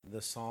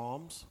the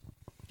Psalms.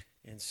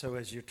 And so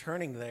as you're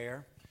turning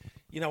there,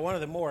 one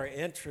of the more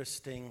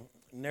interesting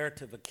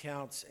narrative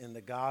accounts in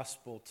the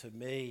gospel to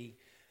me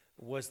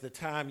was the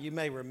time, you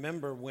may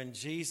remember, when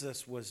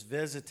Jesus was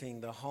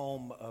visiting the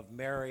home of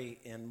Mary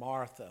and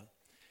Martha.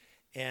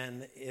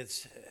 And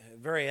it's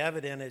very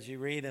evident as you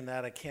read in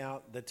that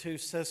account, the two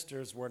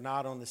sisters were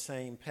not on the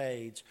same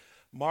page.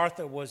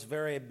 Martha was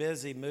very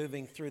busy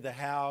moving through the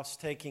house,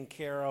 taking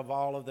care of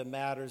all of the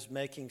matters,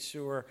 making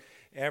sure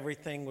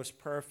everything was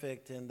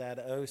perfect in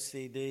that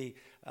OCD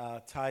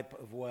type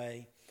of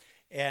way.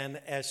 And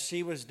as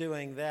she was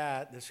doing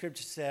that, the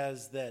scripture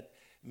says that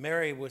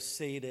Mary was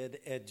seated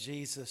at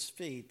Jesus'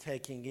 feet,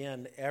 taking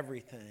in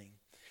everything.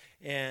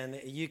 And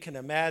you can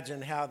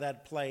imagine how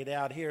that played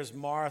out. Here's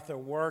Martha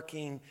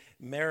working,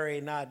 Mary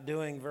not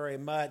doing very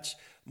much.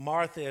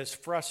 Martha is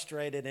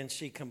frustrated and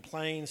she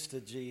complains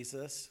to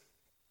Jesus.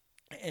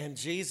 And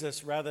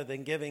Jesus, rather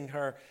than giving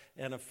her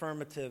an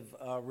affirmative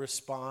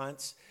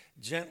response,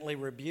 gently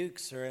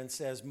rebukes her and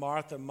says,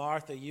 Martha,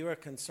 Martha, you are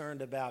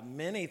concerned about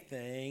many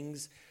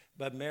things,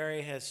 but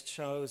Mary has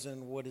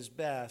chosen what is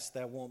best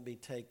that won't be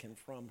taken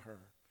from her.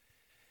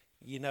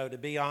 To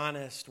be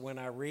honest, when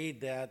I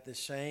read that, the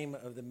shame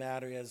of the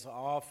matter is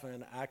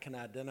often I can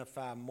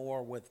identify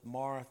more with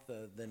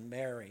Martha than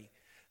Mary.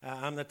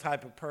 I'm the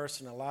type of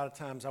person a lot of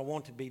times I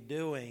want to be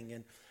doing,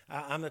 and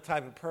I'm the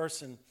type of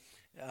person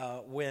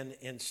when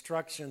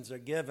instructions are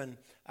given,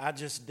 I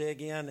just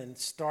dig in and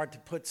start to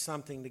put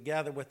something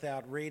together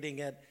without reading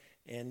it,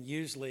 and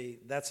usually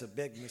that's a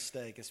big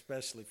mistake,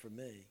 especially for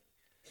me.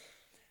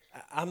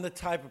 I'm the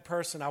type of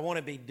person, I want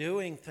to be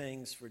doing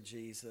things for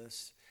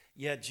Jesus,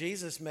 yet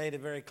Jesus made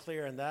it very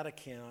clear in that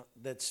account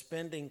that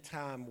spending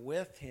time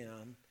with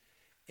him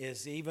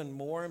is even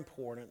more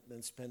important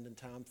than spending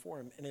time for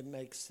him. And it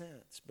makes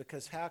sense,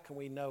 because how can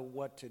we know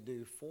what to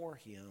do for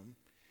him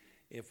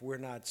if we're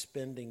not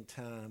spending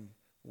time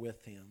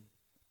with him?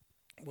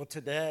 Well,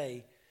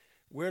 today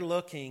we're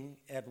looking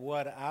at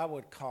what I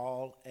would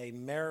call a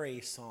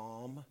Mary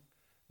psalm,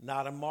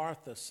 not a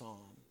Martha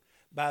psalm.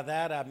 By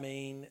that I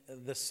mean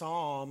the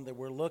psalm that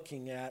we're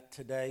looking at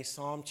today,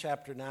 Psalm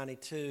chapter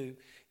 92,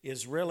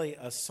 is really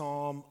a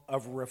psalm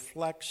of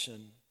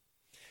reflection.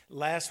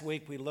 Last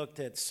week we looked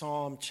at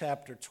Psalm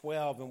chapter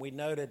 12, and we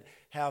noted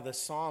how the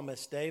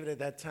psalmist, David at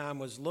that time,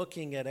 was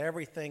looking at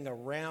everything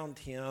around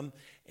him,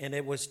 and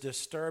it was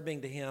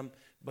disturbing to him,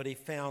 but he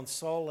found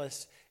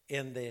solace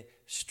in the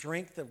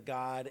strength of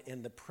God,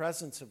 in the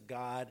presence of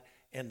God,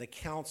 and the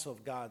counsel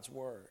of God's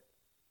word.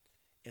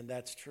 And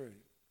that's true.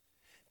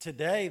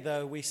 Today,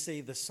 though, we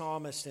see the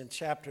psalmist in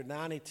chapter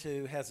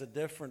 92 has a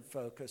different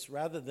focus.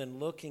 Rather than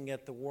looking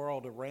at the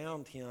world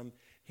around him,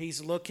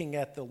 he's looking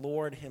at the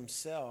Lord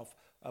himself,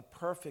 a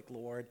perfect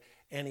Lord,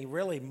 and he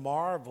really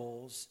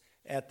marvels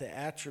at the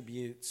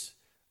attributes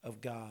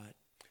of God.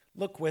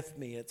 Look with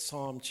me at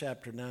Psalm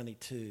chapter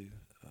 92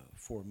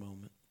 for a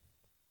moment.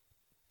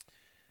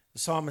 The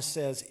psalmist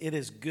says, "It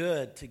is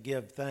good to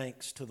give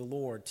thanks to the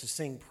Lord, to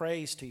sing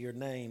praise to your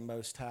name,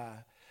 Most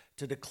High,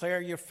 to declare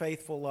your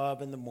faithful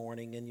love in the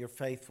morning and your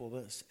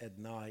faithfulness at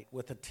night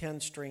with a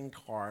 10-stringed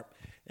harp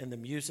and the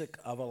music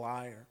of a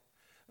lyre.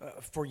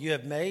 For you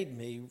have made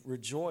me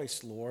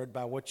rejoice, Lord,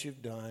 by what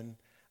you've done.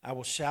 I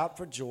will shout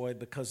for joy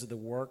because of the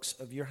works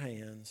of your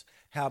hands.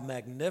 How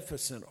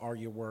magnificent are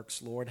your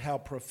works, Lord. How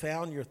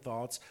profound your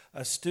thoughts.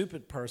 A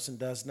stupid person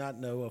does not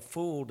know. A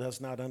fool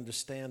does not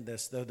understand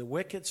this. Though the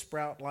wicked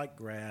sprout like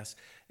grass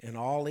and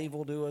all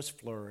evildoers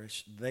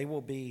flourish, they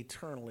will be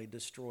eternally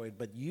destroyed.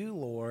 But you,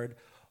 Lord,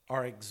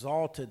 are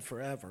exalted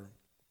forever.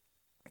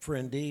 For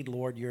indeed,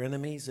 Lord, your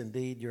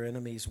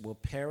enemies will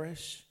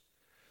perish.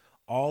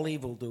 All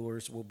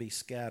evildoers will be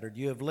scattered.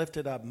 You have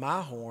lifted up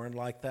my horn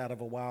like that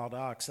of a wild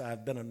ox. I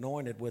have been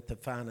anointed with the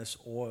finest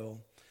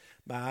oil.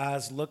 My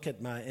eyes look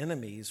at my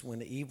enemies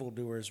when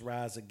evildoers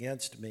rise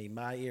against me.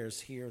 My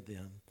ears hear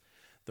them.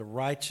 The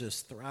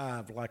righteous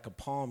thrive like a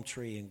palm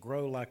tree and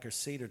grow like a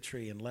cedar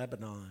tree in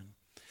Lebanon.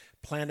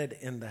 Planted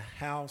in the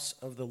house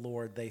of the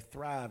Lord, they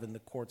thrive in the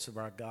courts of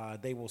our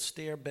God. They will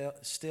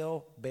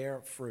still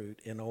bear fruit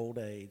in old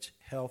age,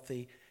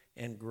 healthy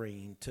and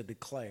green, to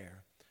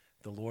declare,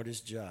 the Lord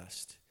is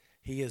just.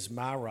 He is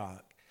my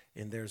rock,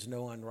 and there's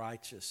no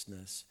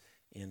unrighteousness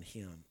in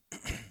him."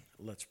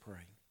 Let's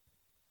pray.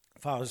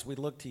 Father, as we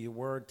look to your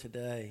word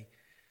today,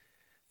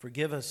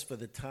 forgive us for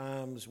the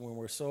times when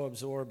we're so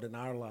absorbed in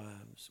our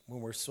lives, when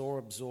we're so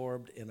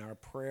absorbed in our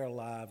prayer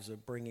lives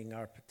of bringing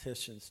our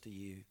petitions to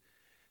you,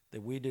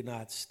 that we do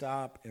not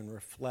stop and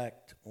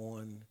reflect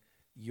on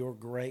your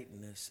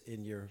greatness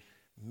in your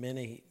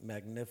many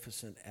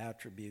magnificent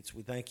attributes.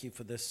 We thank you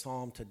for this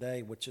psalm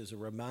today, which is a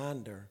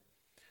reminder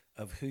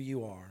of who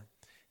you are.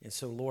 And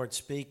so, Lord,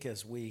 speak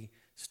as we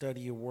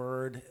study your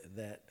word,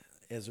 that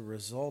as a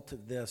result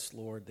of this,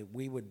 Lord, that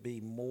we would be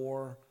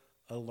more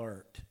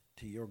alert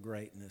to your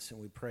greatness. And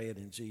we pray it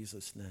in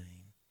Jesus'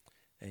 name.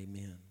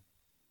 Amen.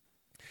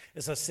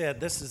 As I said,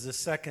 this is the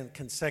second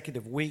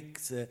consecutive week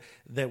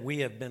that we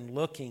have been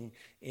looking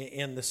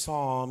in the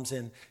Psalms.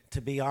 And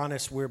to be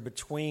honest, we're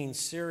between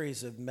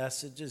series of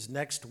messages.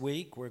 Next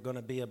week, we're going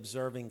to be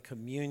observing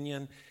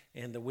communion.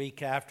 And the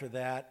week after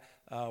that,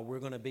 we're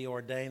going to be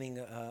ordaining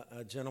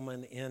a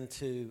gentleman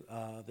into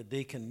the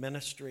deacon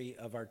ministry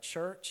of our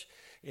church.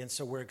 And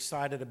so we're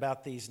excited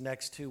about these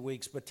next 2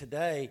 weeks. But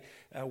today,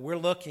 we're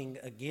looking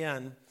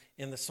again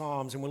in the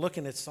Psalms, and we're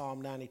looking at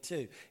Psalm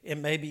 92.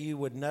 And maybe you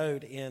would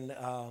note in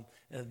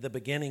the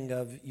beginning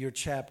of your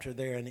chapter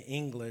there in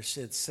English,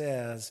 it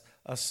says,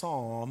 a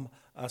psalm,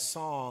 a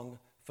song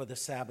for the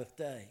Sabbath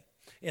day.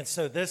 And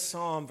so this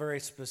psalm very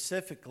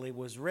specifically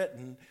was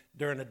written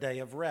during a day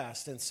of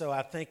rest. And so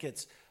I think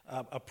it's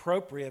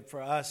appropriate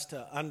for us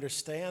to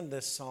understand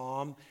this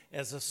psalm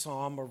as a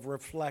psalm of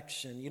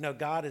reflection. You know,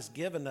 God has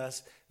given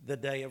us the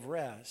day of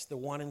rest, the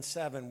 1 and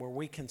 7, where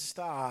we can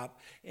stop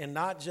and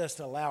not just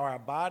allow our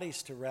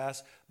bodies to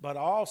rest, but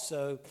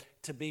also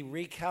to be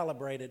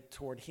recalibrated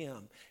toward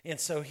Him. And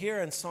so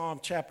here in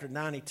Psalm chapter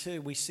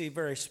 92, we see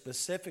very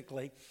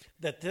specifically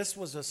that this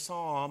was a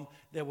psalm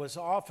that was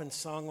often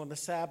sung on the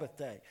Sabbath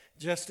day.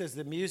 Just as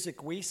the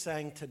music we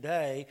sang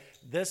today,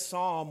 this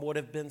psalm would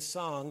have been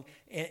sung,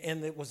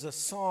 and it was a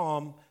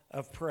psalm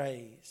of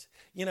praise.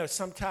 You know,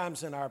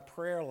 sometimes in our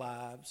prayer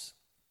lives,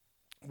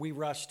 we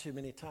rush too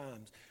many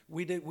times.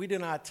 We do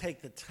not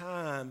take the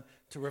time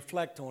to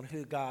reflect on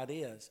who God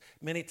is.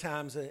 Many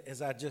times,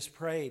 as I just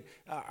prayed,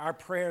 our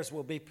prayers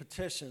will be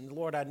petitioned.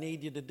 Lord, I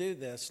need you to do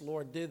this.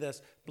 Lord, do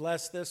this.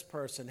 Bless this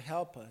person.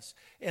 Help us.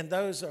 And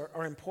those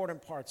are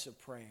important parts of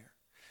prayer.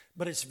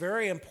 But it's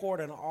very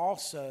important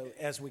also,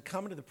 as we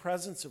come into the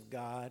presence of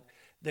God,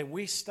 that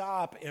we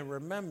stop and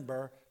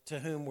remember to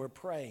whom we're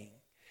praying.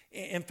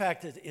 In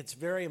fact, it's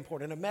very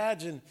important.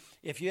 Imagine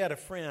if you had a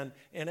friend,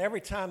 and every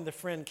time the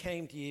friend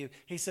came to you,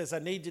 he says, I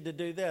need you to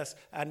do this,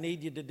 I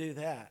need you to do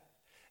that.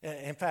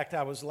 In fact,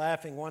 I was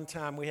laughing one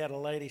time. We had a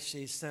lady,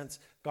 she's since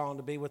gone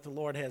to be with the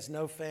Lord, has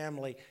no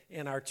family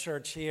in our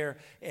church here.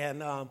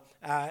 And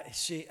I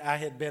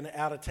had been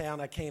out of town.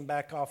 I came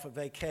back off of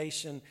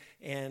vacation.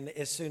 And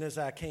as soon as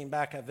I came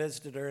back, I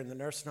visited her in the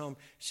nursing home.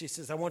 She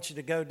says, I want you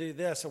to go do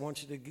this. I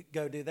want you to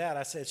go do that.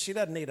 I said, she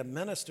doesn't need a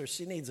minister.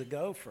 She needs a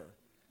gopher.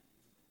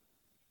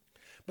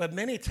 But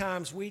many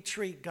times we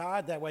treat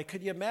God that way.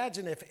 Could you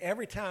imagine if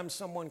every time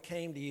someone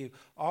came to you,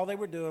 all they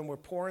were doing were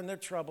pouring their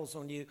troubles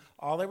on you,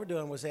 all they were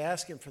doing was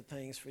asking for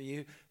things for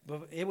you,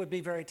 but it would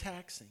be very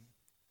taxing.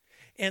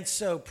 And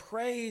so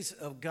praise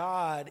of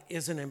God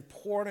is an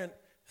important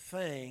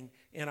thing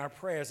in our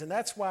prayers. And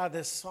that's why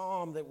this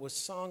psalm that was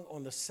sung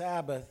on the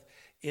Sabbath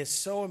is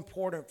so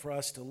important for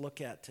us to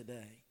look at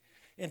today.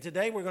 And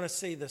today we're going to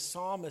see the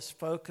psalmist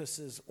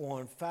focuses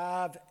on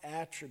 5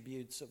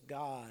 attributes of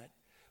God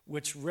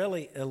which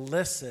really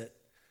elicit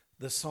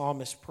the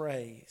psalmist's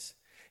praise.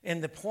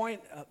 And the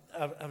point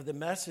of the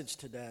message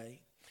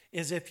today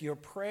is if your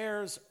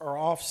prayers are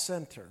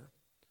off-center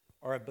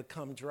or have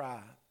become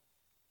dry,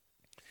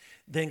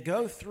 then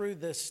go through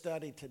this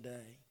study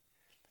today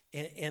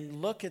and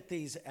look at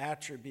these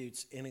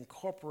attributes and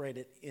incorporate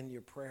it in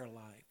your prayer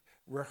life.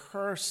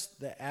 Rehearse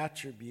the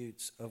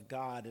attributes of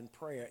God in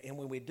prayer. And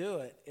when we do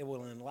it, it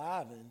will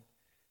enliven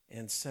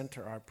and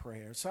center our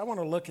prayers. So I want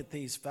to look at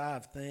these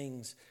 5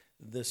 things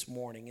this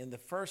morning. And the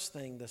first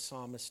thing the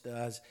psalmist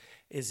does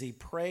is he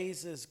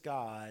praises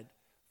God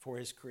for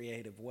his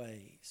creative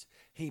ways.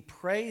 He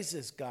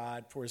praises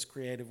God for his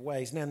creative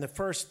ways. Now, in the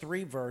first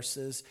 3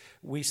 verses,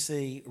 we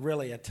see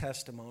really a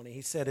testimony.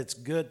 He said, it's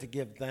good to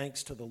give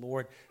thanks to the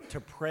Lord,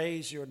 to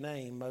praise your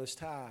name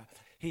most high.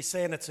 He's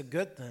saying it's a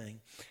good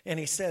thing. And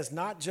he says,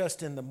 not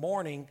just in the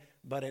morning,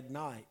 but at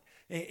night.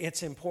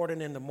 It's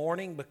important in the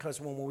morning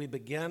because when we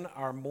begin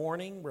our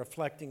morning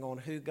reflecting on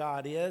who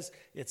God is,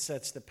 it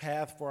sets the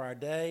path for our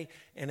day.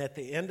 And at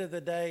the end of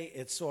the day,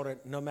 it's sort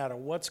of no matter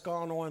what's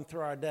gone on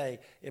through our day,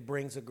 it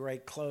brings a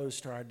great close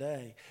to our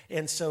day.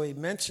 And so he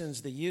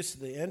mentions the use of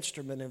the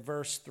instrument in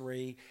verse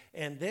 3,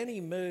 and then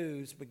he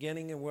moves,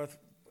 beginning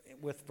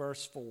with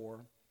verse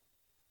 4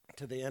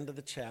 to the end of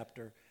the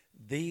chapter,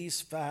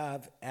 these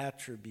 5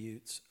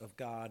 attributes of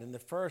God. And the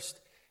first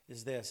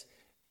is this.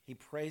 He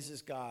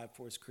praises God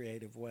for his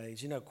creative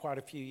ways. You know, quite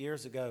a few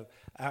years ago,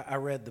 I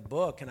read the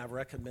book, and I've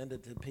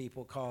recommended to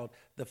people called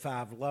The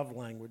 5 Love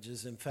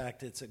Languages. In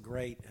fact, it's a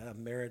great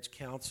marriage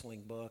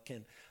counseling book.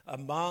 And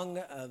among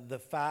the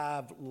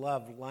 5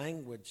 love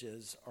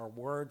languages are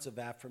words of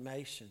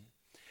affirmation.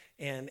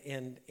 And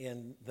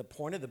the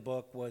point of the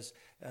book was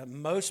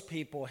most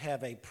people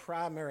have a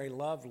primary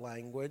love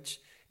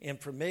language. And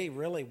for me,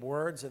 really,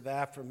 words of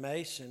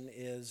affirmation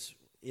is,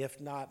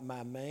 if not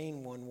my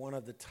main one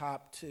of the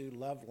top 2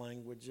 love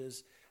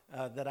languages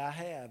that I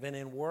have. And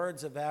in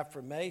words of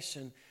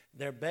affirmation,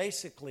 they're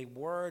basically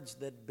words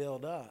that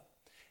build up.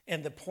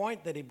 And the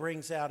point that he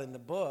brings out in the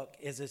book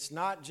is it's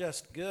not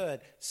just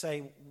good,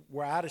 say,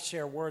 were I to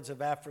share words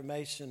of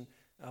affirmation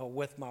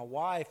with my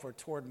wife or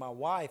toward my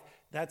wife,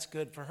 that's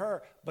good for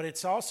her. But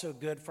it's also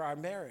good for our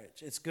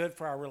marriage. It's good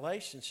for our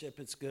relationship.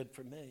 It's good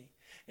for me.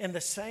 And the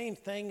same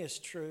thing is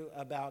true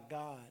about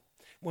God.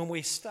 When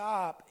we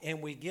stop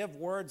and we give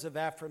words of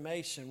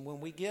affirmation, when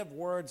we give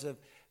words of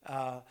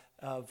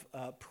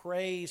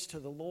praise to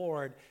the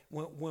Lord,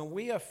 when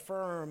we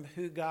affirm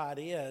who God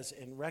is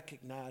and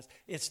recognize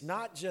it's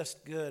not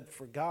just good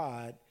for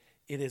God,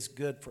 it is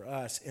good for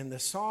us. And the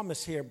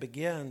psalmist here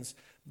begins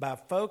by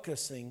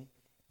focusing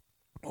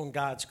on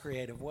God's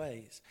creative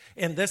ways.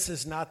 And this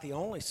is not the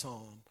only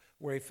psalm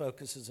where he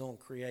focuses on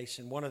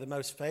creation. One of the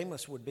most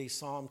famous would be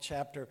Psalm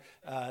chapter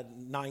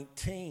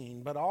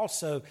 19, but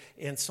also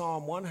in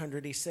Psalm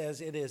 100 he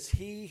says, "It is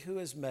he who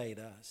has made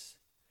us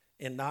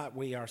and not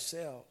we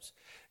ourselves."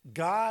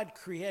 God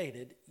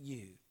created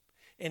you,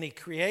 and he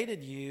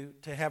created you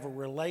to have a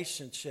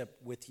relationship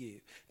with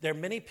you. There are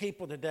many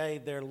people today,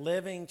 they're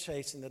living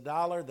chasing the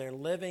dollar, they're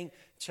living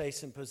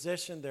chasing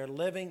position, they're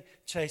living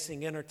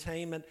chasing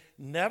entertainment,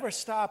 never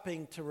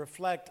stopping to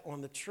reflect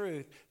on the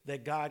truth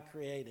that God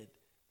created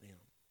them.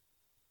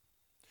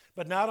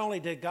 But not only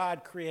did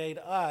God create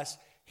us,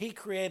 he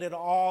created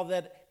all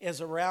that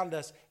is around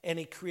us, and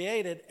he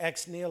created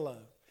ex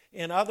nihilo.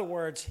 In other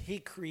words, he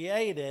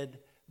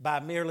created by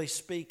merely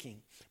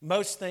speaking.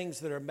 Most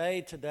things that are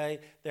made today,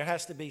 there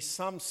has to be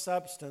some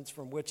substance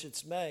from which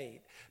it's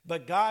made.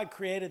 But God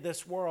created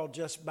this world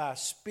just by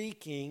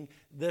speaking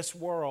this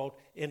world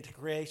into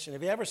creation.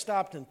 Have you ever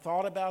stopped and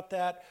thought about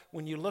that?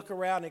 When you look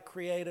around at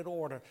created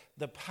order,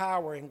 the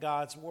power in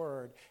God's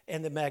word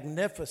and the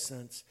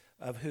magnificence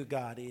of who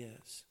God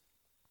is.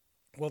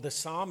 Well, the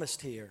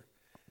psalmist here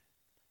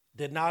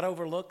did not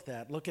overlook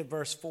that. Look at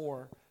verse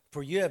 4.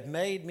 "For you have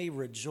made me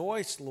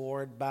rejoice,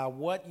 Lord, by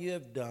what you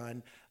have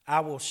done. I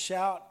will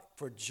shout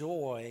for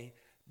joy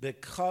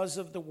because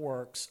of the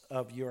works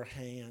of your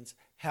hands.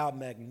 How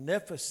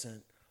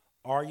magnificent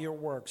are your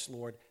works,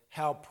 Lord.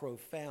 How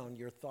profound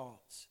your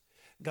thoughts."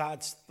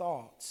 God's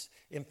thoughts.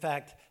 In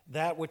fact,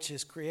 that which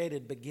is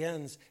created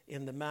begins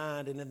in the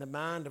mind, and in the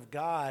mind of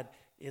God,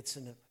 it's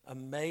an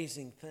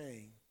amazing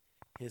thing,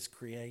 his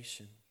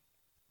creation.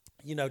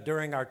 You know,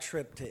 during our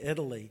trip to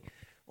Italy,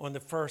 on the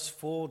first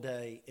full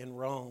day in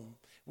Rome,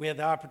 we had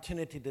the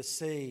opportunity to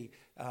see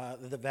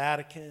the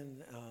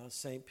Vatican,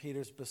 St.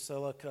 Peter's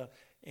Basilica,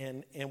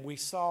 and we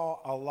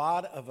saw a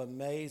lot of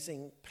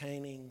amazing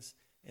paintings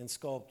and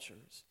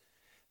sculptures.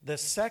 The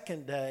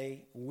second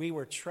day, we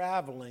were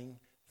traveling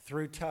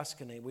through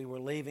Tuscany. We were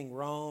leaving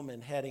Rome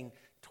and heading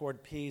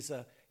toward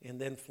Pisa and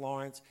then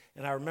Florence.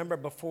 And I remember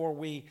before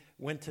we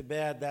went to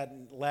bed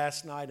that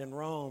last night in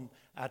Rome,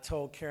 I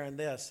told Karen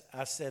this.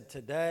 I said,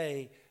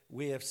 "Today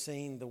we have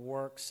seen the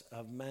works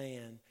of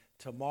man.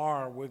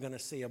 Tomorrow we're going to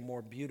see a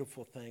more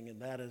beautiful thing,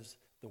 and that is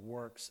the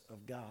works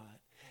of God."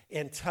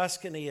 And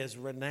Tuscany is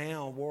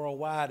renowned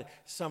worldwide,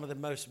 some of the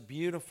most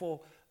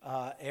beautiful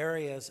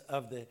areas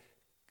of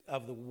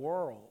the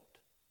world.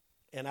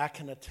 And I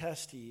can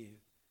attest to you,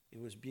 it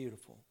was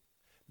beautiful.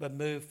 But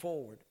move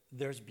forward,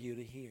 there's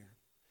beauty here.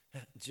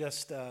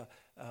 Just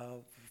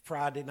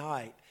Friday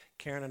night,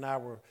 Karen and I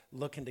were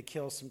looking to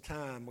kill some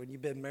time. When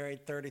you've been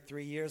married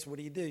 33 years, what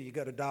do? You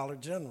go to Dollar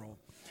General.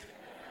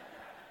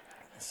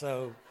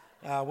 So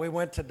we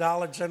went to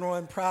Dollar General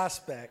in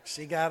Prospect.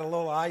 She got a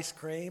little ice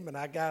cream, and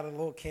I got a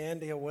little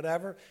candy or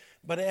whatever.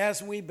 But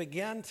as we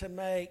began to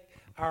make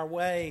our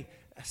way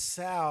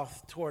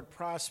south toward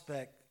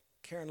Prospect,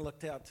 Karen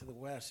looked out to the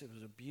west. It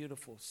was a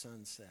beautiful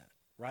sunset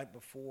right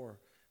before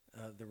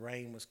the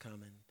rain was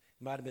coming.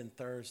 It might have been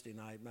Thursday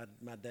night.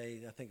 My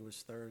day, I think it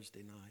was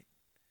Thursday night.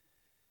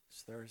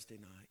 It's Thursday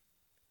night.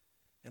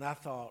 And I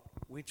thought,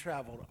 we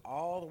traveled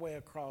all the way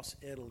across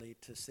Italy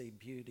to see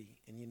beauty.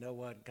 And you know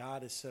what?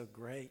 God is so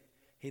great.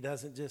 He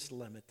doesn't just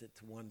limit it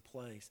to one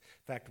place.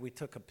 In fact, we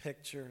took a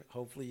picture.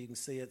 Hopefully you can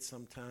see it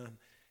sometime.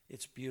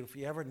 It's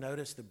beautiful. You ever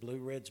notice the Blue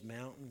Ridge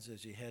Mountains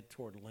as you head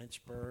toward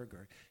Lynchburg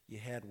or you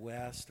head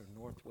west or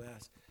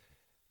northwest?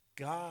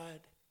 God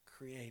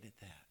created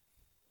that.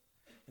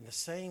 And the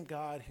same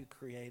God who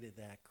created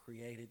that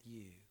created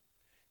you.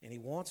 And he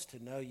wants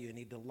to know you, and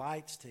he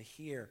delights to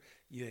hear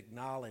you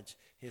acknowledge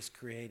his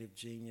creative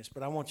genius.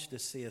 But I want you to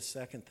see a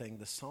second thing.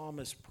 The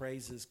psalmist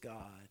praises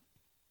God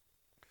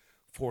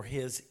for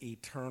his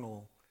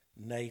eternal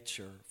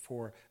nature,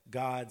 for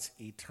God's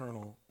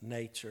eternal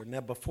nature.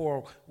 Now,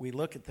 before we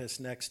look at this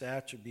next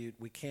attribute,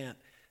 we can't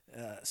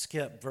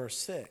skip verse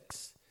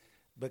 6.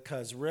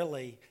 Because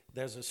really,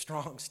 there's a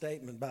strong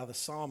statement by the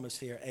psalmist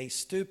here. A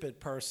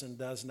stupid person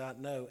does not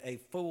know. A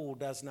fool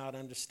does not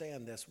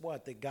understand this.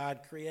 What? That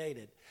God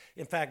created.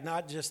 In fact,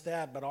 not just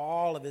that, but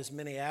all of his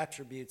many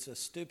attributes. A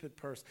stupid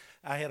person.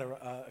 I had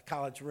a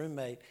college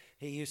roommate.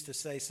 He used to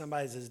say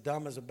somebody's as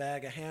dumb as a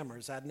bag of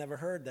hammers. I'd never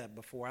heard that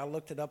before. I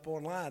looked it up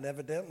online.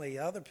 Evidently,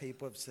 other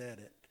people have said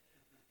it.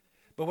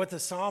 But what the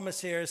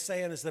psalmist here is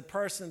saying is the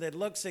person that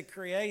looks at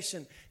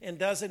creation and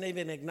doesn't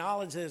even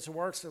acknowledge that it's the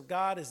works of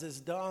God is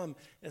as dumb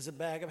as a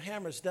bag of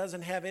hammers,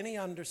 doesn't have any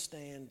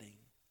understanding.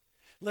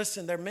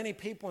 Listen, there are many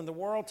people in the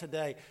world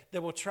today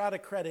that will try to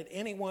credit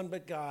anyone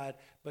but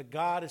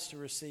God is to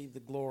receive the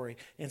glory.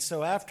 And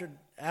so after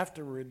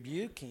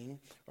rebuking,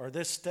 or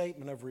this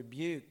statement of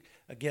rebuke,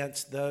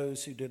 against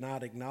those who do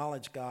not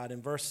acknowledge God.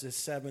 In verses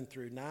 7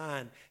 through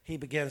 9, he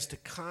begins to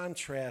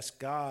contrast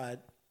God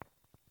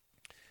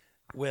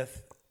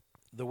with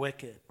the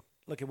wicked.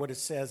 Look at what it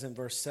says in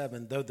verse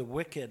 7. Though the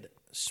wicked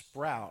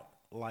sprout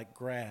like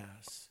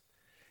grass,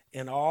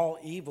 and all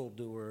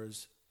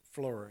evildoers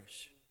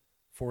flourish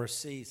for a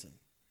season.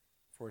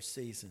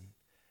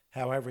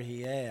 However,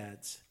 he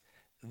adds,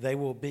 they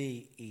will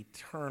be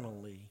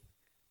eternally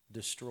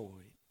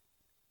destroyed.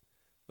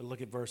 But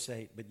look at verse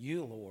 8. But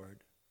you,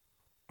 Lord,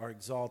 are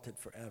exalted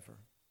forever.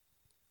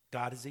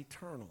 God is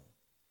eternal,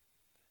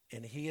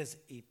 and he is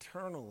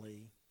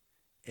eternally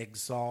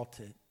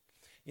exalted.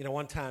 You know,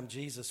 one time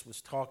Jesus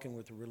was talking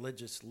with the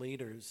religious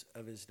leaders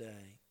of his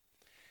day,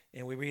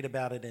 and we read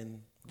about it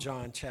in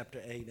John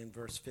chapter 8 and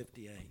verse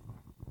 58.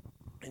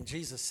 And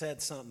Jesus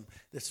said something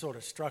that sort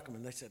of struck them,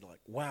 and they said, like,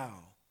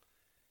 wow.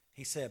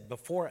 He said,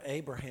 before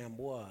Abraham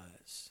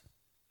was,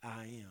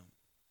 I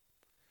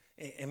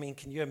am. I mean,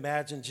 can you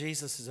imagine?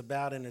 Jesus is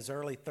about in his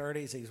early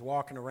 30s. He's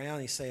walking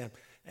around. He's saying,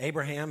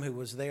 Abraham, who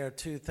was there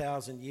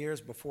 2,000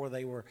 years before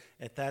they were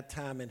at that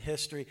time in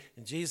history.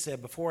 And Jesus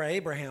said, before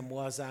Abraham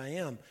was, I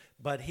am.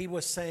 But he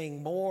was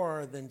saying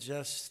more than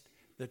just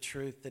the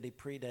truth that he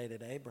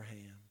predated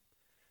Abraham.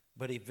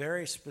 But he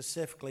very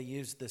specifically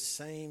used the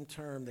same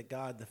term that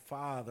God the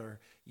Father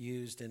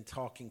used in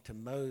talking to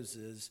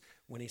Moses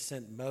when he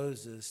sent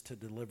Moses to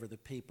deliver the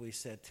people. He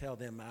said, tell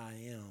them I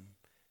am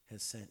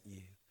has sent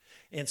you.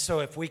 And so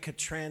if we could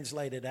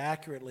translate it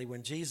accurately,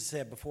 when Jesus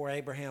said, before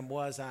Abraham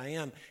was, I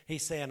am,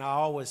 he's saying, I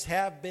always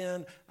have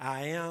been,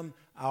 I am,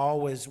 I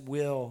always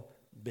will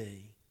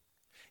be.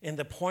 And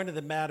the point of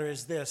the matter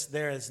is this: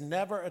 there is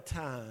never a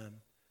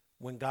time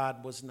when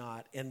God was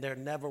not, and there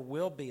never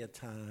will be a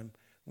time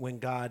when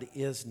God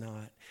is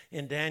not.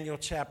 In Daniel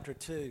chapter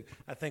 2,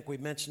 I think we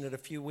mentioned it a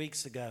few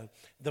weeks ago,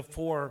 the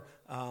four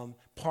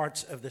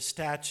parts of the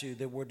statue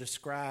that were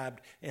described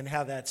and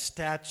how that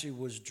statue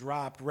was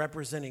dropped,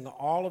 representing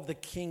all of the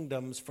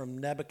kingdoms from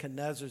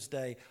Nebuchadnezzar's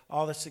day,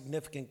 all the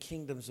significant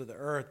kingdoms of the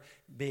earth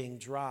being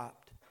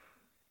dropped.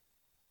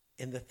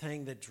 And the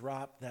thing that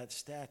dropped that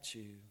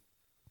statue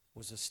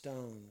was a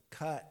stone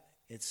cut.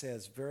 It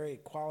says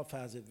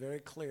qualifies it very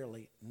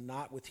clearly,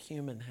 not with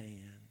human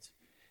hands.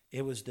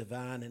 It was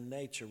divine in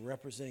nature,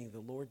 representing the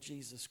Lord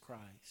Jesus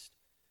Christ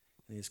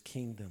and his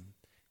kingdom.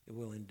 It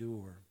will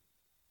endure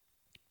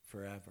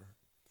forever.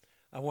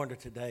 I wonder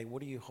today,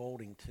 what are you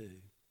holding to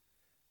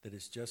that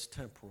is just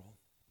temporal?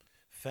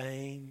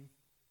 Fame,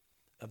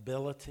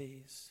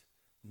 abilities,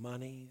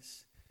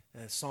 monies.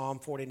 Psalm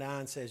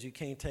 49 says you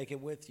can't take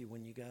it with you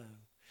when you go.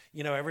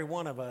 You know, every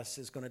one of us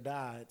is going to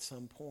die at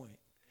some point.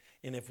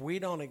 And if we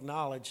don't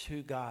acknowledge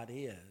who God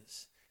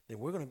is, then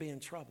we're going to be in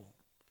trouble.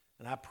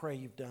 And I pray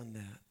you've done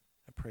that.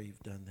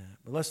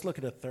 But let's look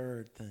at a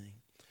third thing.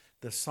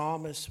 The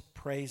psalmist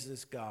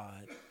praises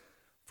God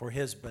for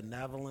his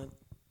benevolent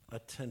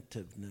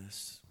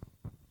attentiveness.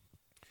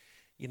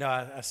 You know,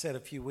 I said a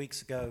few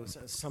weeks ago,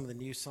 some of the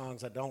new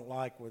songs I don't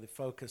like where they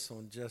focus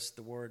on just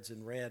the words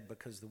in red,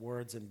 because the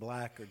words in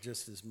black are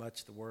just as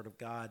much the word of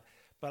God.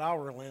 But I'll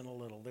relent a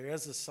little. There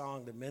is a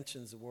song that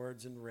mentions the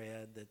words in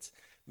red that's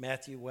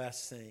Matthew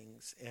West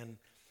sings.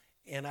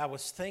 And I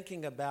was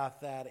thinking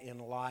about that in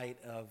light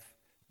of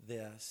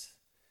this.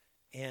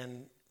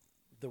 And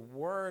the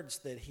words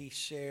that he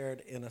shared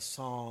in a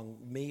song,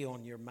 Me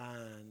on Your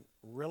Mind,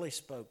 really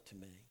spoke to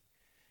me.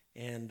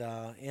 And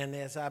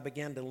as I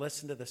began to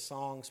listen to the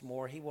songs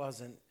more, he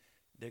wasn't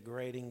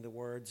degrading the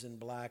words in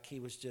black. He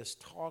was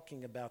just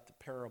talking about the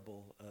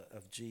parable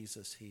of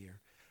Jesus here.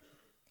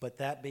 But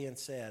that being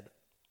said,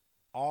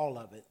 all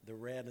of it, the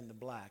red and the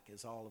black,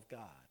 is all of God,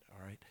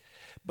 all right?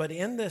 But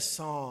in this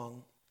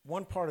song,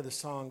 one part of the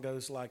song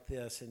goes like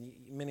this, and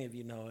many of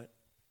you know it.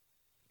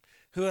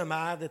 Who am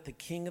I that the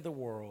King of the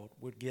world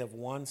would give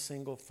one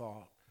single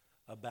thought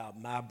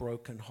about my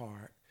broken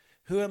heart?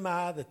 Who am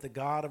I that the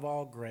God of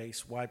all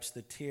grace wipes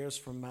the tears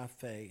from my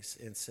face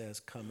and says,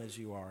 come as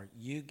you are?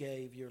 You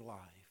gave your life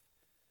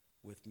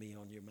with me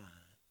on your mind.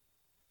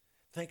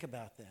 Think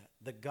about that.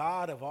 The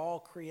God of all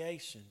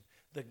creation,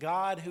 the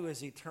God who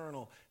is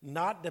eternal,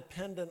 not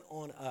dependent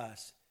on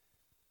us.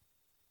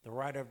 The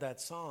writer of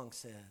that song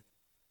said,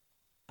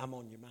 I'm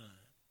on your mind.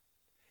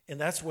 And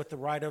that's what the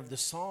writer of the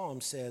psalm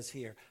says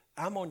here.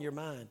 I'm on your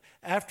mind.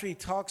 After he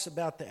talks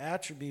about the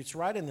attributes,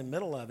 right in the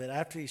middle of it,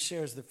 after he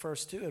shares the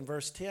first two, in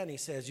verse 10, he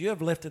says, you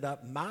have lifted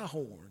up my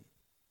horn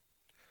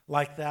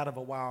like that of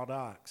a wild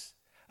ox.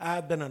 I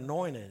have been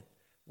anointed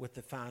with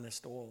the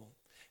finest oil.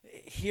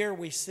 Here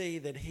we see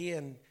that he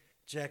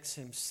injects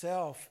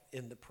himself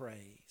in the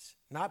praise,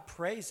 not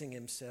praising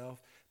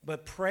himself,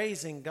 but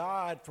praising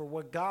God for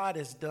what God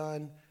has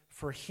done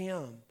for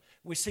him.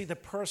 We see the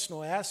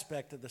personal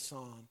aspect of the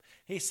psalm.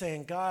 He's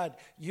saying, God,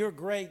 you're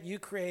great. You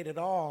created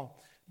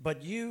all,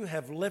 but you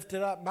have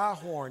lifted up my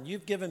horn.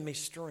 You've given me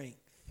strength.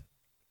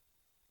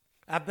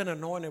 I've been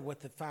anointed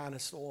with the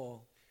finest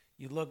oil.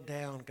 You looked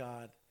down,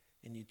 God,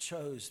 and you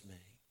chose me.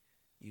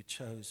 You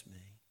chose me.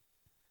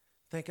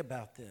 Think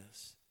about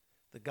this.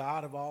 The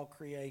God of all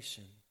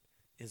creation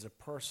is a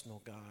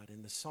personal God.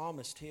 And the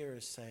psalmist here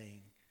is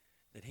saying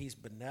that he's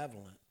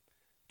benevolent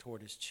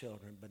toward his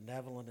children,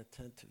 benevolent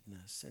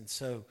attentiveness. And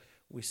so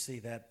we see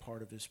that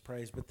part of his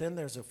praise. But then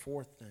there's a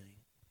fourth thing.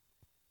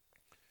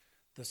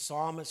 The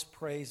psalmist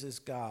praises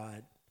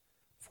God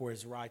for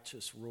his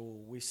righteous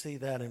rule. We see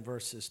that in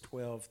verses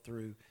 12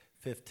 through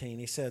 15.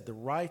 He said, the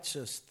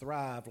righteous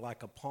thrive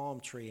like a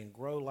palm tree and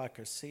grow like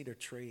a cedar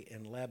tree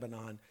in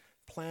Lebanon.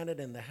 Planted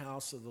in the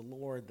house of the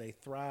Lord, they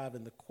thrive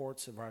in the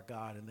courts of our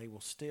God, and they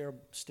will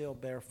still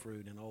bear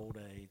fruit in old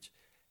age,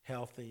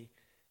 healthy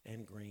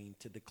and green,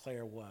 to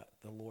declare what?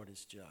 The Lord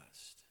is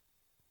just.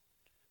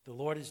 The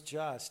Lord is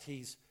just.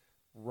 He's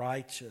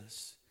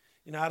righteous.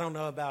 You know, I don't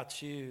know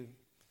about you,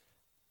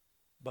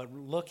 but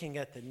looking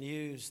at the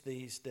news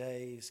these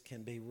days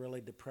can be really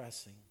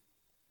depressing.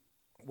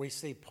 We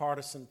see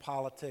partisan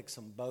politics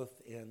on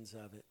both ends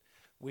of it.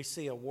 We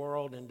see a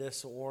world in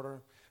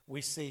disorder.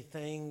 We see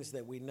things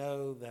that we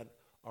know that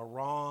are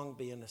wrong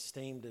being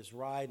esteemed as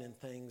right, and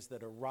things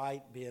that are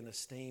right being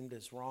esteemed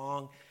as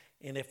wrong.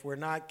 And if we're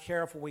not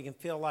careful, we can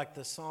feel like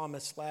the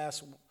psalmist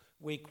last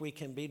week. We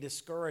can be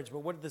discouraged.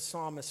 But what did the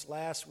psalmist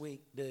last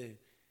week do?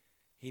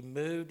 He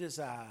moved his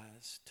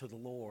eyes to the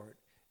Lord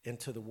and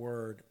to the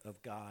Word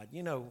of God.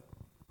 You know,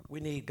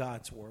 we need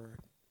God's Word.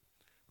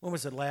 When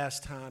was the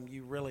last time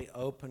you really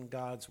opened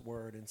God's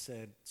Word and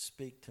said,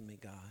 speak to me,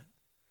 God?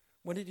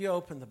 When did you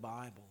open the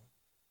Bible?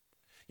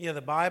 You know,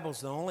 the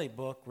Bible's the only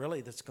book really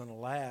that's going to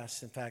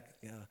last. In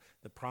fact,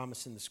 the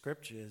promise in the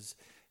Scripture is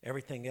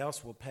everything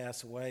else will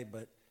pass away,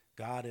 but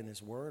God and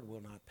His Word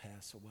will not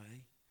pass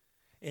away.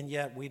 And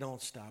yet we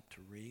don't stop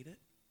to read it.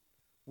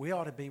 We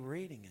ought to be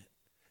reading it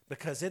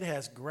because it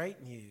has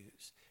great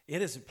news.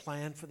 It is a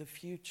plan for the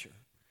future.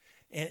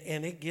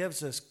 And it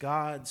gives us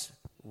God's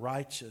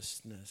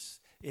righteousness.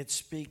 It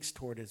speaks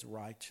toward His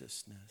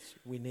righteousness.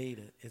 We need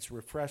it. It's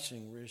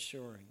refreshing,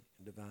 reassuring,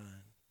 and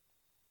divine.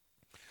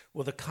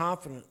 Well,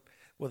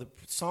 the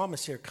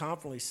psalmist here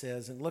confidently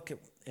says, and look at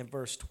in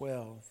verse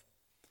 12,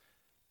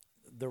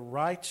 the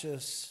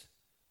righteous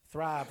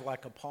thrive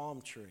like a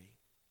palm tree,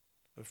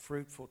 a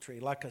fruitful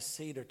tree, like a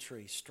cedar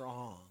tree,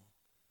 strong,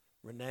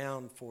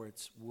 renowned for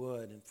its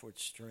wood and for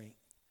its strength.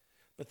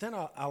 But then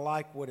I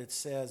like what it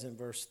says in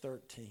verse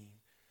 13.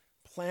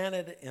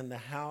 Planted in the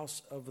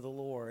house of the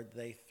Lord,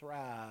 they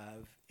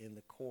thrive in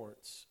the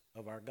courts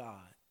of our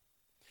God.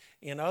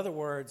 In other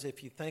words,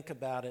 if you think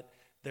about it,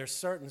 there's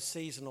certain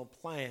seasonal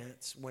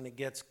plants. When it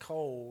gets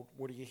cold,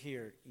 what do you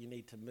hear? You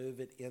need to move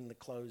it in the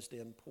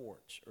closed-in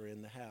porch or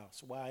in the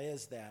house. Why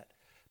is that?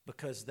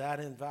 Because that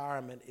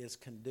environment is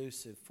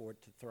conducive for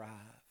it to thrive.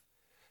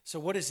 So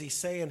what is he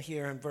saying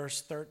here in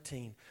verse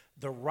 13?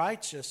 The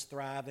righteous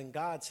thrive in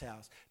God's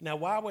house. Now,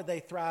 why would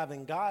they thrive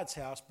in God's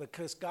house?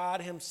 Because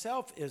God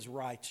Himself is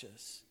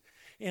righteous.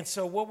 And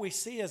so what we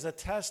see is a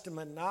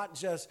testament not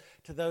just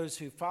to those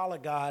who follow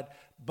God,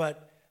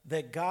 but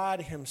that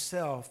God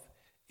Himself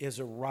is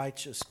a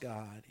righteous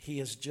God. He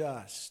is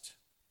just.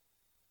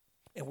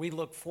 And we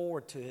look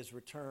forward to His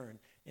return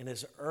and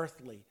His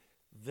earthly,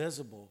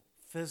 visible,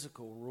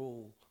 physical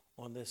rule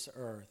on this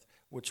earth,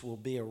 which will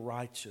be a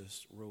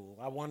righteous rule.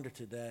 I wonder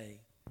today,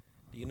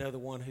 do you know the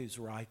one who's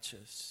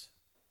righteous?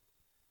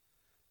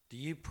 Do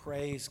you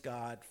praise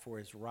God for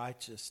His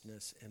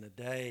righteousness in a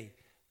day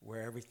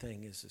where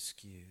everything is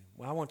askew?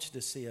 Well, I want you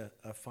to see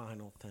a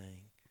final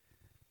thing.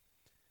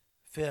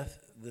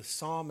 Fifth, the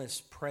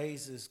psalmist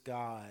praises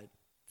God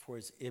for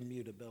His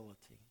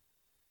immutability,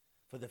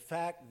 for the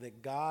fact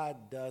that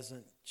God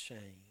doesn't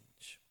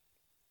change.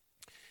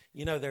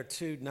 You know, there are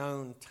two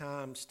known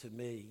times to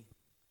me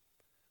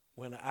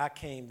when I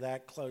came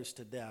that close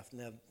to death.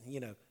 Now, you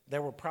know,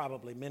 there were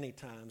probably many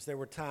times. There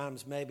were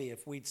times maybe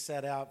if we'd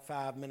set out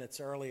 5 minutes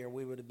earlier,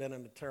 we would have been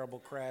in a terrible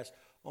crash.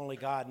 Only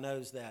God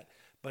knows that.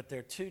 But there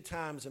are two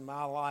times in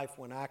my life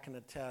when I can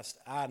attest,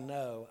 I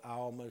know I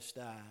almost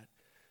died.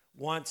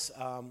 Once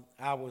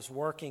I was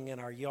working in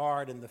our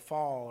yard in the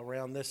fall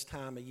around this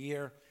time of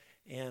year,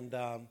 and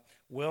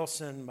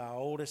Wilson, my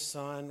oldest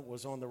son,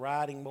 was on the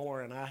riding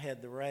mower and I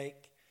had the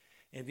rake.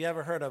 And have you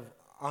ever heard of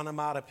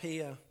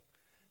onomatopoeia?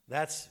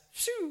 That's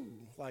shoo,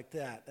 like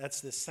that. That's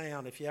the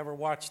sound. If you ever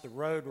watch the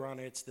Roadrunner,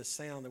 it's the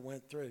sound that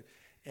went through.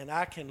 And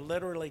I can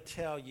literally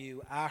tell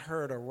you, I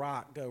heard a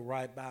rock go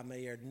right by my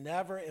ear.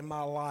 Never in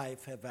my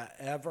life have I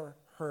ever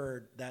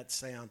heard that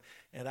sound,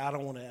 and I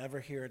don't want to ever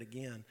hear it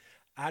again.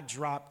 I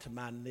dropped to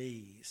my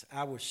knees.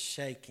 I was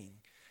shaking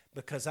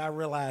because I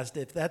realized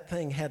if that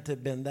thing had to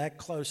have been that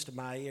close to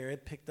my ear,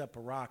 it picked up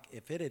a rock.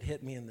 If it had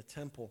hit me in the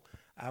temple,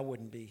 I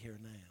wouldn't be here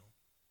now.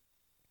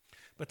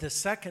 But the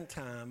second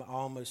time I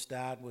almost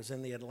died was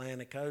in the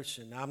Atlantic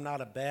Ocean. I'm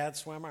not a bad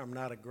swimmer. I'm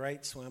not a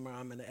great swimmer.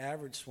 I'm an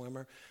average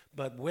swimmer.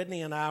 But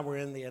Whitney and I were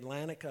in the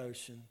Atlantic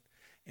Ocean,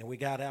 and we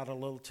got out a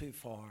little too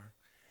far.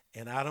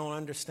 And I don't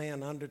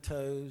understand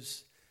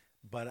undertows,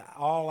 but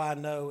all I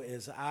know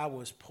is I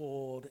was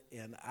pulled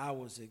and I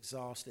was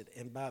exhausted.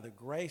 And by the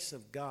grace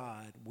of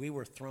God, we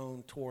were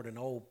thrown toward an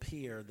old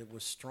pier that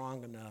was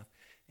strong enough,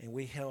 and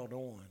we held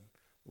on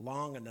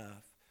long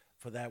enough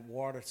for that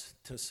water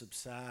to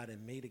subside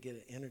and me to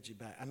get energy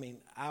back. I mean,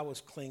 I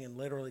was clinging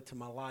literally to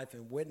my life,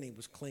 and Whitney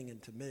was clinging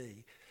to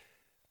me.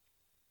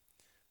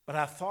 But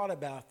I thought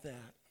about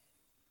that.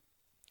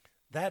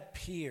 That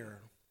pier,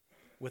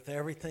 with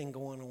everything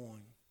going on,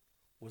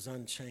 was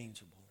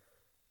unchangeable.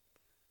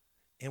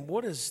 And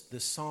what does the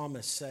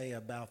psalmist say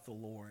about the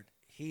Lord?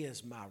 He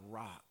is my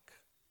rock.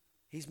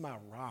 He's my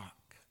rock.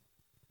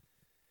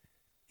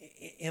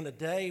 In a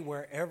day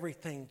where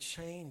everything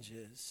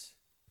changes,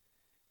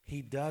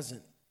 he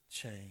doesn't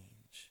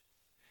change.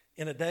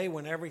 In a day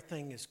when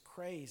everything is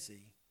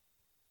crazy,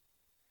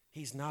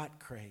 he's not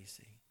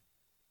crazy.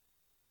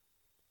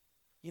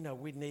 You know,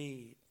 we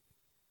need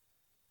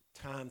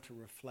time to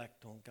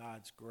reflect on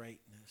God's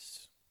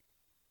greatness.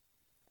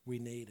 We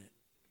need it.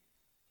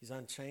 He's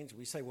unchangeable.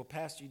 We say, well,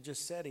 Pastor, you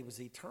just said he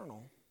was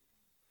eternal.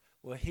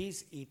 Well,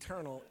 he's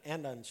eternal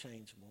and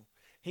unchangeable.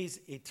 He's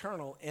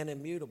eternal and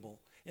immutable.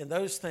 And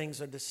those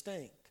things are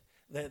distinct.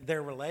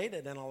 They're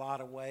related in a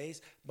lot of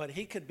ways, but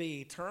he could be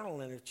eternal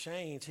and have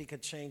changed. He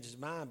could change his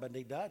mind, but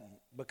he doesn't,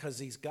 because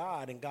he's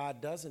God, and God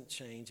doesn't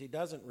change. He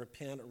doesn't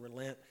repent or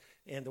relent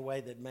in the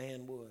way that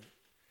man would.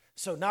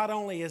 So not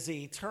only is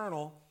he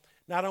eternal,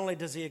 not only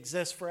does he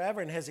exist forever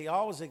and has he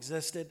always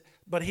existed,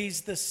 but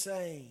he's the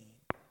same.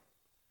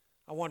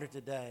 I wonder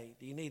today,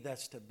 do you need that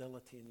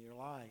stability in your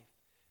life?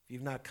 If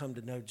you've not come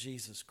to know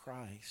Jesus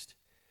Christ,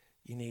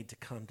 you need to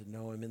come to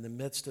know him. In the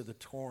midst of the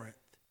torrent,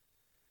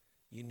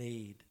 you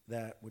need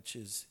that which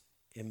is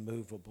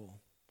immovable.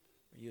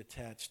 Are you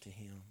attached to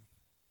him?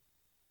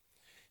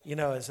 You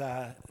know, as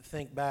I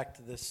think back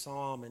to this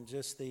psalm and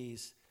just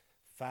these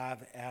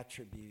 5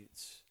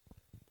 attributes,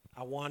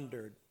 I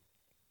wondered,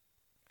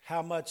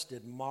 how much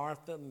did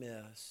Martha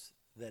miss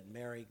that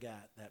Mary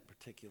got that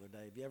particular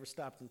day? Have you ever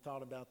stopped and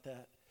thought about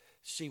that?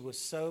 She was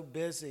so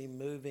busy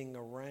moving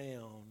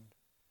around,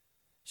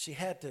 she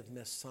had to have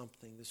missed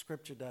something. The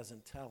scripture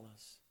doesn't tell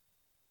us.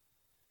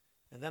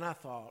 And then I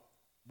thought,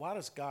 why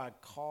does God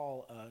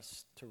call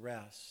us to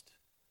rest,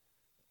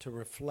 to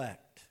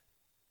reflect?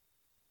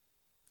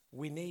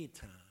 We need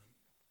time.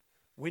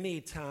 We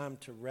need time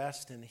to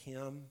rest in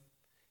him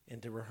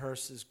and to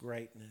rehearse his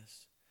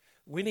greatness.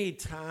 We need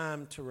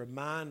time to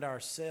remind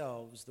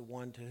ourselves the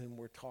one to whom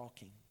we're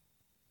talking.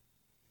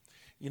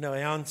 You know,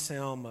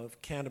 Anselm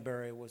of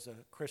Canterbury was a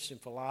Christian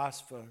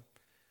philosopher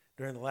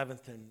during the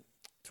 11th and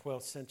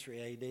 12th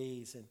century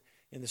ADs, and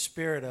in the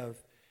spirit of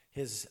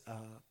his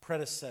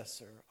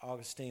predecessor,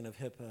 Augustine of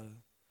Hippo,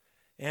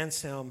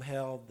 Anselm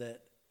held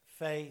that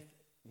faith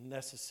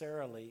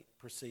necessarily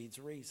precedes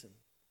reason.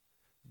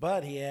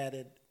 But he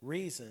added,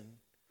 reason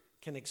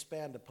can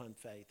expand upon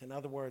faith. In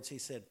other words, he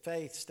said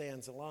faith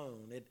stands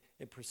alone.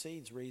 It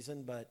precedes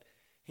reason, but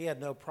he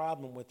had no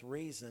problem with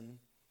reason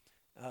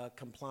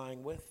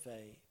complying with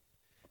faith.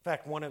 In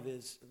fact, one of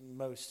his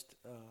most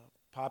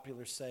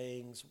popular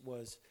sayings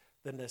was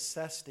the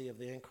necessity of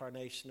the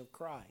incarnation of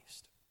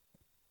Christ.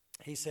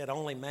 He said,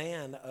 only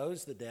man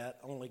owes the debt,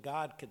 only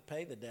God could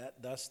pay the debt,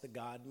 thus the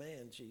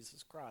God-man,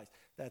 Jesus Christ.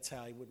 That's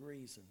how he would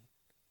reason.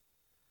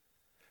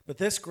 But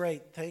this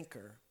great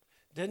thinker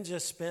didn't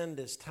just spend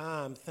his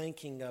time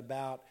thinking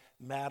about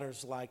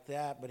matters like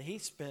that, but he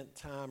spent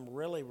time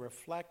really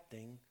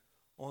reflecting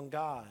on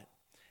God.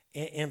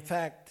 In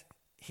fact,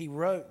 he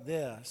wrote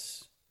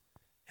this,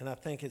 and I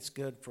think it's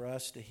good for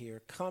us to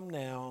hear. Come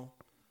now,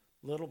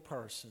 little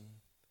person,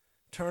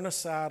 turn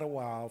aside a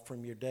while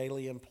from your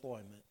daily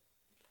employment.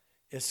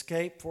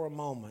 Escape for a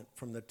moment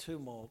from the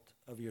tumult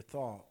of your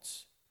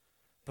thoughts.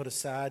 Put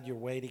aside your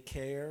weighty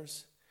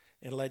cares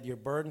and let your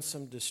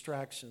burdensome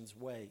distractions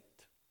wait.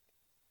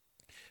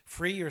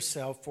 Free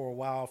yourself for a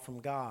while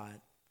from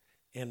God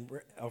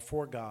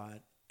for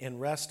God and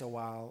rest a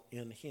while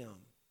in him.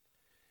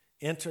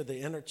 Enter the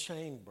inner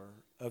chamber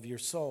of your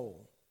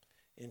soul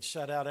and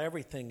shut out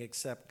everything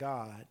except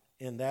God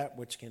and that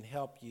which can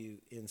help you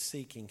in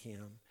seeking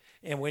him.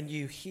 And when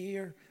you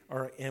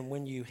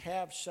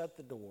have shut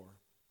the door,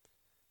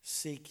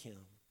 seek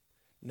him.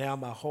 Now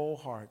my whole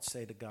heart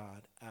say to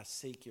God, I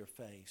seek your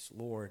face.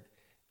 Lord,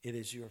 it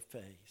is your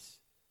face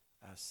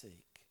I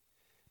seek.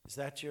 Is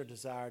that your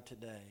desire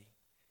today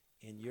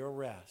in your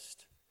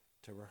rest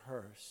to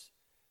rehearse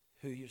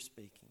who you're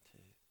speaking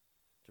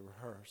to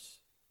rehearse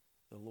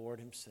the Lord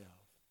himself?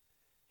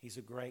 He's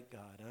a great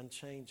God,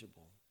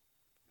 unchangeable,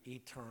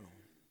 eternal,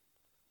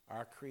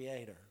 our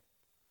creator,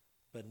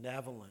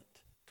 benevolent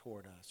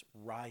toward us,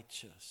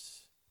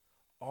 righteous.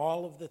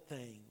 All of the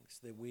things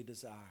that we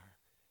desire,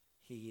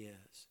 he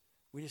is.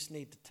 We just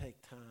need to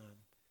take time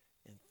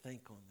and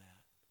think on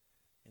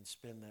that and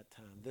spend that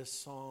time. This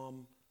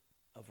psalm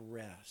of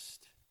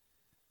rest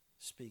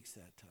speaks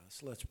that to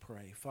us. Let's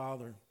pray.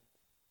 Father,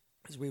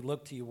 as we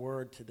look to your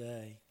word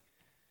today,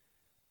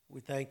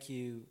 we thank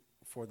you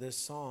for this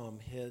psalm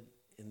hid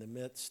in the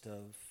midst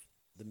of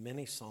the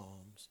many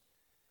psalms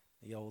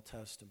in the Old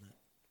Testament.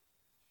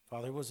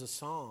 Father, it was a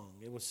song.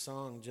 It was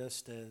sung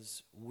just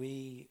as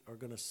we are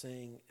going to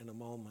sing in a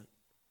moment.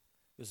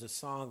 It was a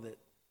song that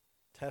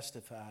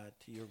testified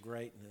to your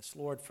greatness.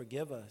 Lord,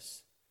 forgive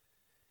us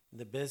in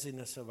the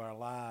busyness of our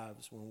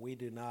lives when we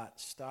do not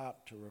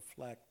stop to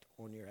reflect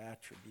on your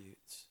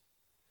attributes.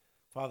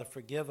 Father,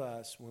 forgive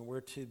us when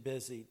we're too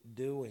busy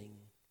doing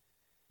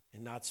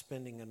and not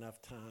spending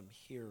enough time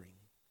hearing.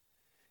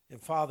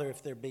 And Father,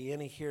 if there be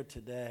any here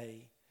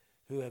today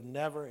who have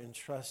never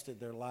entrusted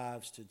their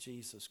lives to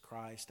Jesus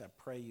Christ, I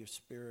pray your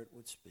Spirit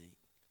would speak.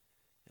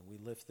 And we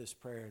lift this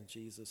prayer in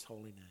Jesus'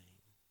 holy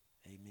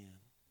name. Amen.